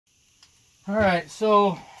All right,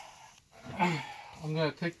 so I'm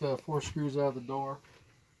going to take the 4 screws out of the door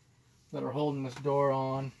that are holding this door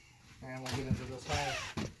on, and we'll get into this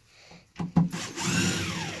hive.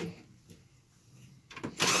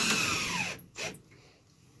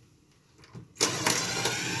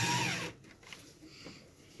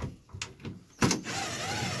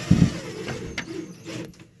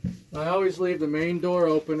 I always leave the main door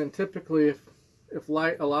open, and typically if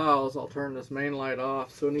light allows, I'll turn this main light off.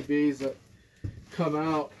 So any bees that come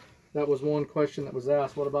out, that was one question that was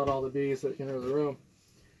asked, what about all the bees that enter the room?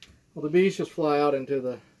 Well, the bees just fly out into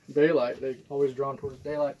the daylight. They're always drawn towards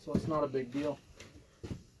daylight, so it's not a big deal.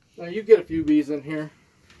 Now you get a few bees in here,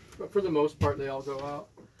 but for the most part they all go out.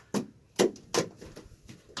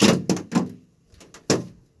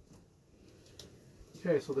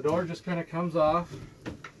 Okay, so the door just kind of comes off.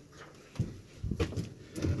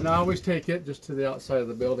 And I always take it just to the outside of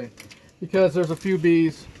the building because there's a few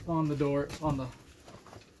bees on the door, on the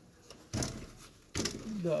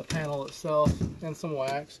panel itself, and some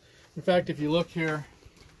wax. In fact, if you look here,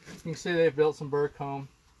 you can see they've built some burr comb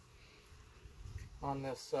on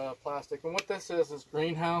this plastic. And what this is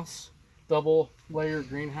greenhouse, double layer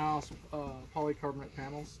greenhouse polycarbonate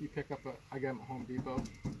panels. You pick up I got them at Home Depot,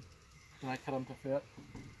 and I cut them to fit.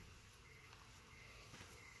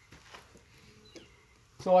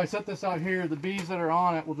 So I set this out here. The bees that are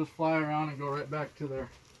on it will just fly around and go right back to their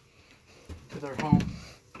home.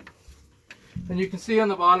 And you can see on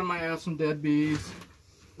the bottom I have some dead bees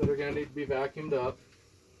that are going to need to be vacuumed up.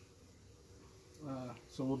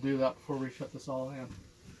 So we'll do that before we shut this all in.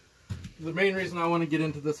 The main reason I want to get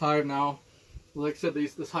into this hive now, like I said,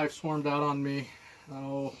 this hive swarmed out on me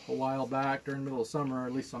a while back during the middle of summer, or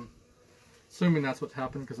at least I'm assuming that's what's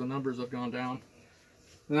happened because the numbers have gone down.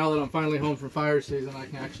 Now that I'm finally home from fire season, I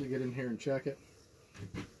can actually get in here and check it.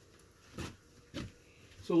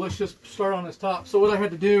 So let's just start on this top. So what I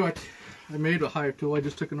had to do, I made a hive tool. I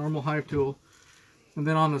just took a normal hive tool, and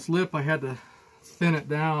then on this lip I had to thin it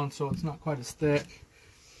down so it's not quite as thick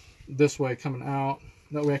this way coming out.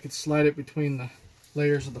 That way I could slide it between the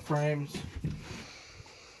layers of the frames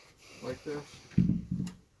like this.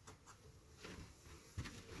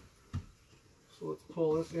 So let's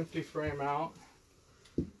pull this empty frame out.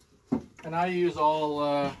 And I use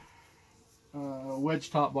all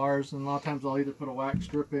wedge top bars, and a lot of times I'll either put a wax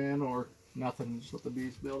strip in or nothing, just let the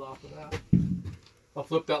bees build off of that. I'll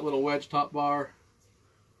flip that little wedge top bar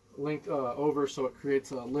link over so it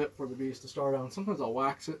creates a lip for the bees to start on. Sometimes I'll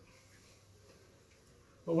wax it.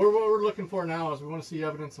 But what we're looking for now is we want to see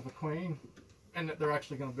evidence of a queen and that they're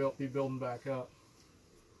actually going to be building back up.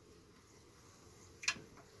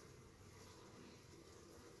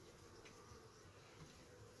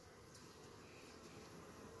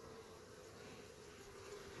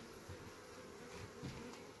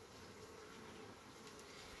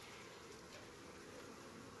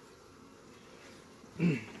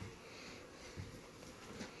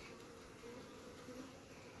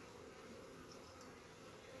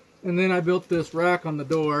 And then I built this rack on the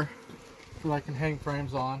door so I can hang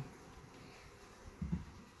frames on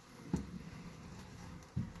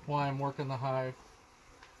while I'm working the hive.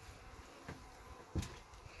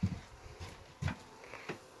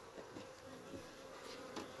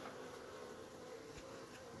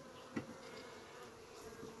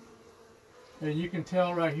 And you can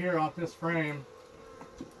tell right here off this frame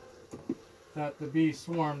that the bees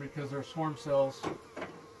swarm because there's swarm cells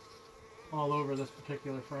all over this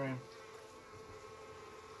particular frame.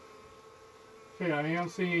 Okay, I am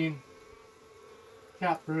seeing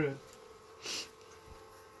capped brood.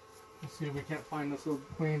 Let's see if we can't find this little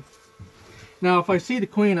queen. Now, if I see the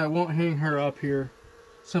queen, I won't hang her up here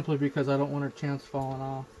simply because I don't want her chance falling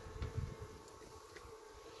off.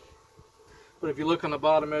 But if you look on the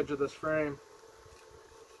bottom edge of this frame,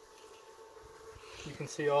 you can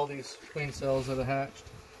see all these queen cells that have hatched.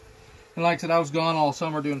 And like I said, I was gone all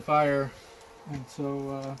summer doing fire, and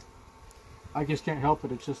so I just can't help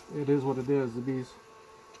it. It is what it is. The bees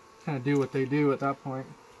kind of do what they do at that point.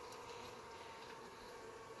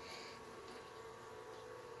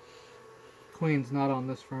 Queen's not on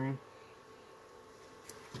this frame.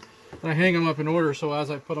 And I hang them up in order so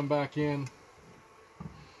as I put them back in,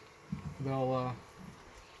 they'll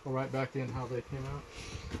go right back in how they came out.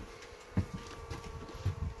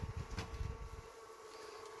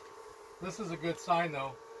 This is a good sign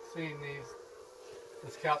though, seeing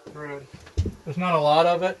this capped brood. There's not a lot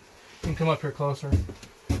of it. You can come up here closer.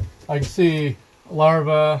 I can see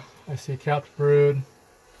larvae, I see capped brood.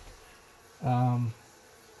 You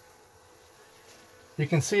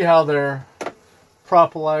can see how they're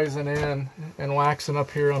propolising in and waxing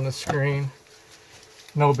up here on the screen.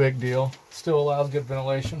 No big deal. Still allows good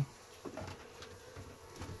ventilation.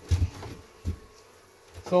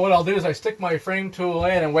 So what I'll do is I stick my frame tool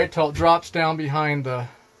in and wait till it drops down behind the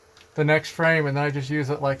next frame, and then I just use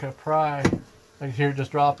it like a pry. I hear it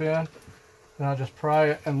just drop in, and I'll just pry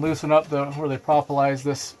it and loosen up where they propolize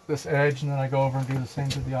this edge, and then I go over and do the same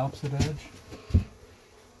to the opposite edge.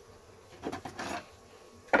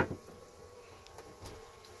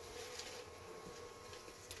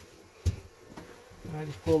 And I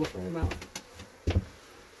just pull the frame out.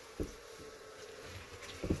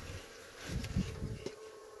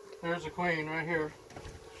 There's a queen right here.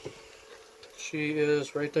 She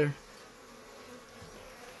is right there.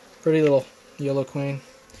 Pretty little yellow queen.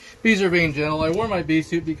 Bees are being gentle. I wore my bee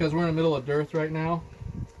suit because we're in the middle of dearth right now.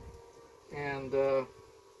 And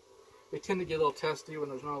they tend to get a little testy when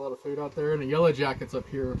there's not a lot of food out there. And the yellow jackets up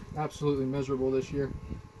here are absolutely miserable this year.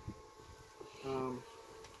 And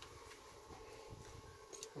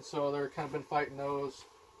so they're kind of been fighting those.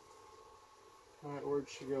 Alright, where'd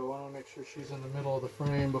she go? I want to make sure she's in the middle of the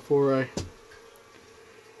frame before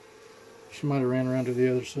she might have ran around to the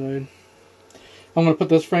other side. I'm going to put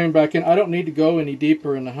this frame back in. I don't need to go any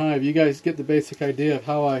deeper in the hive. You guys get the basic idea of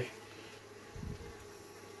how I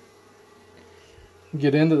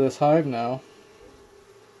get into this hive now.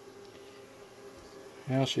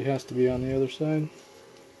 Now she has to be on the other side.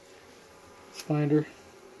 Let's find her.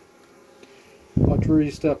 Watch where you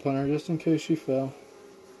step on her just in case she fell.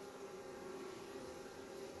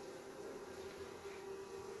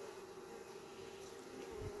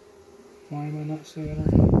 Why am I not seeing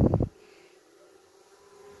her?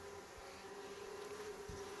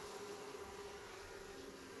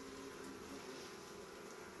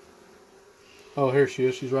 Oh, here she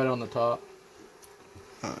is. She's right on the top.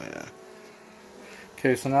 Oh, yeah.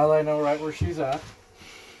 Okay, so now that I know right where she's at,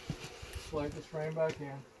 slide this frame back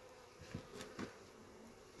in.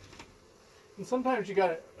 And sometimes you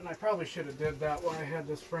got it, and I probably should have did that when I had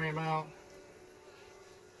this frame out.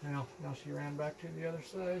 Now she ran back to the other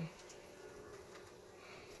side.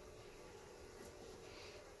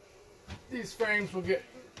 These frames will get,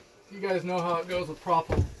 you guys know how it goes with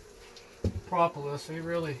propolis. They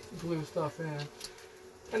really glue stuff in.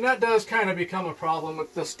 And that does kind of become a problem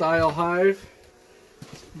with this style hive,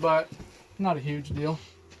 but not a huge deal.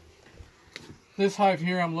 This hive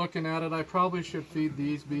here, I'm looking at it, I probably should feed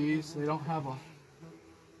these bees. They don't have a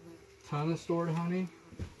ton of stored honey.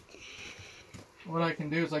 What I can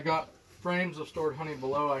do is I got frames of stored honey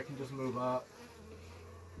below, I can just move up.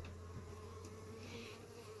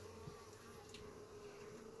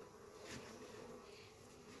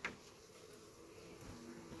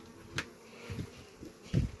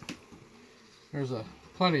 There's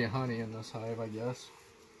plenty of honey in this hive, I guess.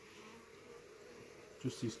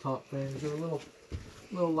 Just these top frames are a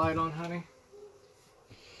little light on honey.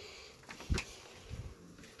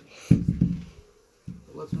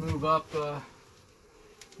 But let's move up.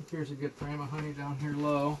 Here's a good frame of honey down here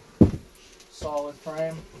low. Solid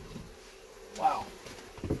frame. Wow.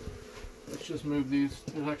 Let's just move these.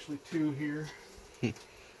 There's actually two here.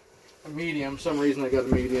 A medium. For some reason I got a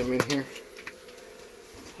medium in here.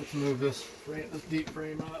 Let's move this deep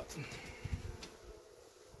frame up.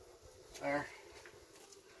 There.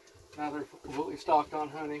 Now they're completely stocked on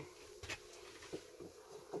honey.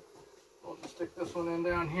 I'll just stick this one in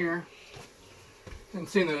down here. And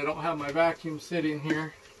seeing that I don't have my vacuum sitting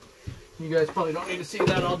here, you guys probably don't need to see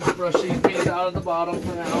that. I'll just brush these bees out of the bottom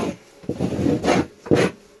for now.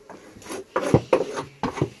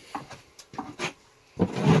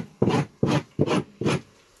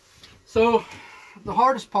 So, the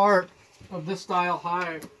hardest part of this style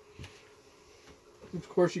hive, of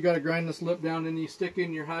course, you got to grind this lip down and you stick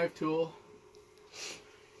in your hive tool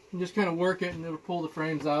and just kind of work it, and it'll pull the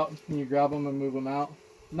frames out and you grab them and move them out.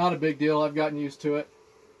 Not a big deal. I've gotten used to it.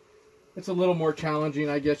 It's a little more challenging,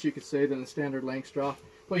 I guess you could say, than the standard length straw,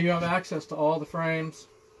 but you have access to all the frames.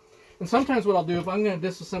 And sometimes what I'll do, if I'm going to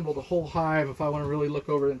disassemble the whole hive, if I want to really look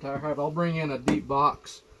over the entire hive, I'll bring in a deep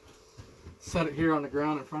box, set it here on the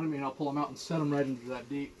ground in front of me, and I'll pull them out and set them right into that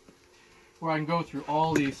deep, where I can go through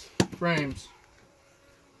all these frames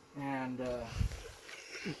and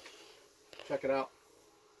check it out.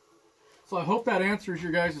 So I hope that answers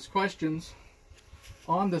your guys' questions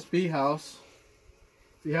on this bee house.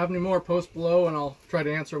 If you have any more, post below and I'll try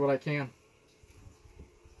to answer what I can.